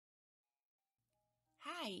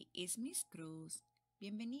Hi, it's Miss Cruz.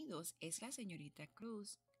 Bienvenidos, es la señorita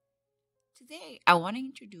Cruz. Today, I want to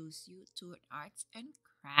introduce you to an arts and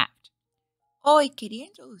craft. Hoy quería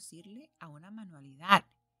introducirle a una manualidad.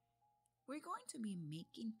 We're going to be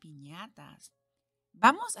making piñatas.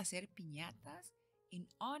 Vamos a hacer piñatas in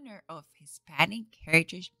honor of Hispanic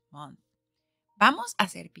Heritage Month. Vamos a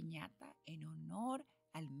hacer piñata en honor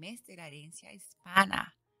al mes de la herencia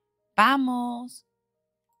hispana. ¡Vamos!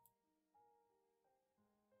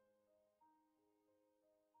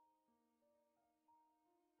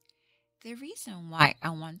 The reason why I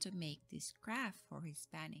want to make this craft for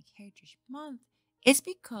Hispanic Heritage Month is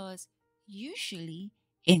because usually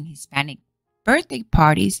in Hispanic birthday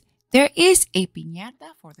parties, there is a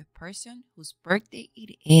piñata for the person whose birthday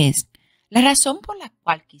it is. La razón por la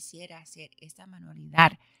cual quisiera hacer esta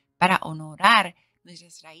manualidad para honorar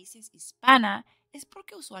nuestras raíces hispanas es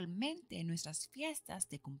porque usualmente en nuestras fiestas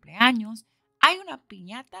de cumpleaños hay una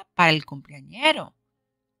piñata para el cumpleañero.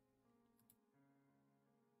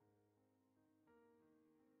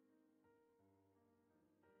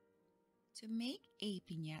 To make a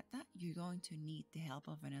piñata, you're going to need the help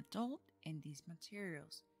of an adult and these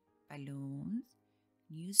materials: balloons,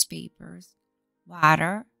 newspapers,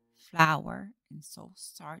 water, flour, and salt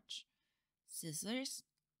starch, scissors,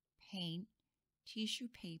 paint, tissue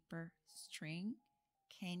paper, string,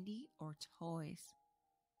 candy, or toys.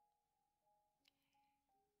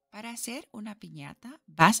 Para hacer una piñata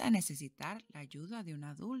vas a necesitar la ayuda de un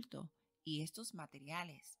adulto y estos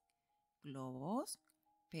materiales: globos,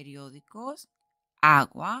 periódicos,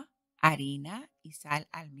 agua, harina y sal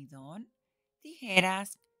almidón,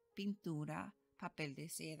 tijeras, pintura, papel de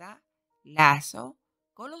seda, lazo,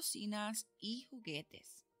 golosinas y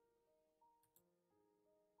juguetes.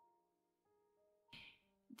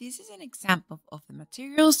 This is an example of the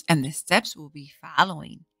materials and the steps we'll be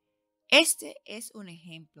following. Este es un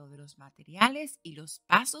ejemplo de los materiales y los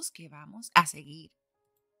pasos que vamos a seguir.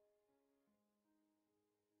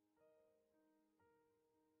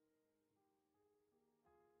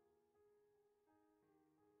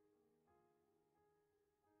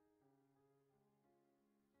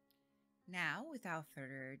 Now, without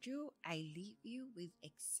further ado, I leave you with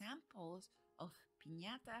examples of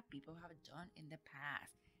piñata people have done in the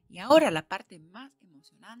past. Y ahora la parte más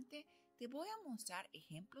emocionante, te voy a mostrar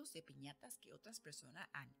ejemplos de piñatas que otras personas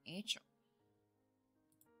han hecho.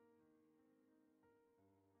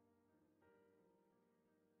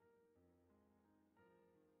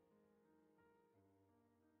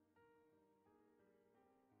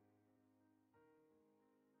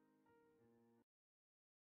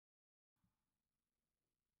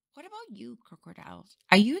 What about you, crocodiles?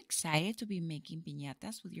 Are you excited to be making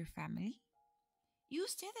piñatas with your family? ¿Y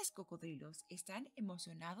ustedes, cocodrilos, están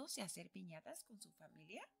emocionados de hacer piñatas con su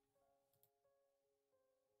familia?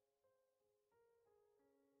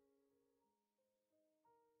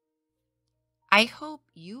 I hope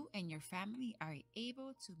you and your family are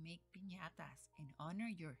able to make piñatas and honor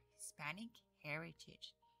your Hispanic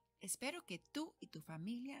heritage. Espero que tú y tu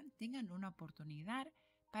familia tengan una oportunidad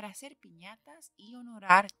para hacer piñatas y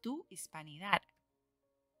honorar tu hispanidad.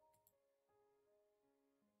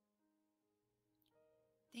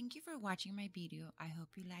 Thank you for watching my video. I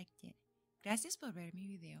hope you liked it. Gracias por ver mi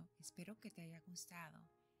video. Espero que te haya gustado.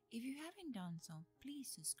 If you haven't done so, please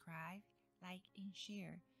subscribe, like, and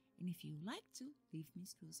share. And if you like to, leave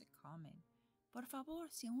Miss Cruz a comment. Por favor,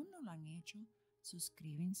 si aún no lo han hecho,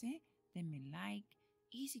 suscríbanse, denme like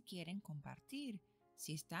y si quieren compartir.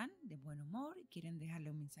 Si están de buen humor y quieren dejarle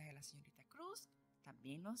un mensaje a la señorita Cruz,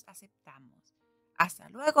 también los aceptamos. Hasta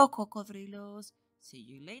luego, cocodrilos. See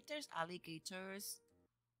you later, alligators.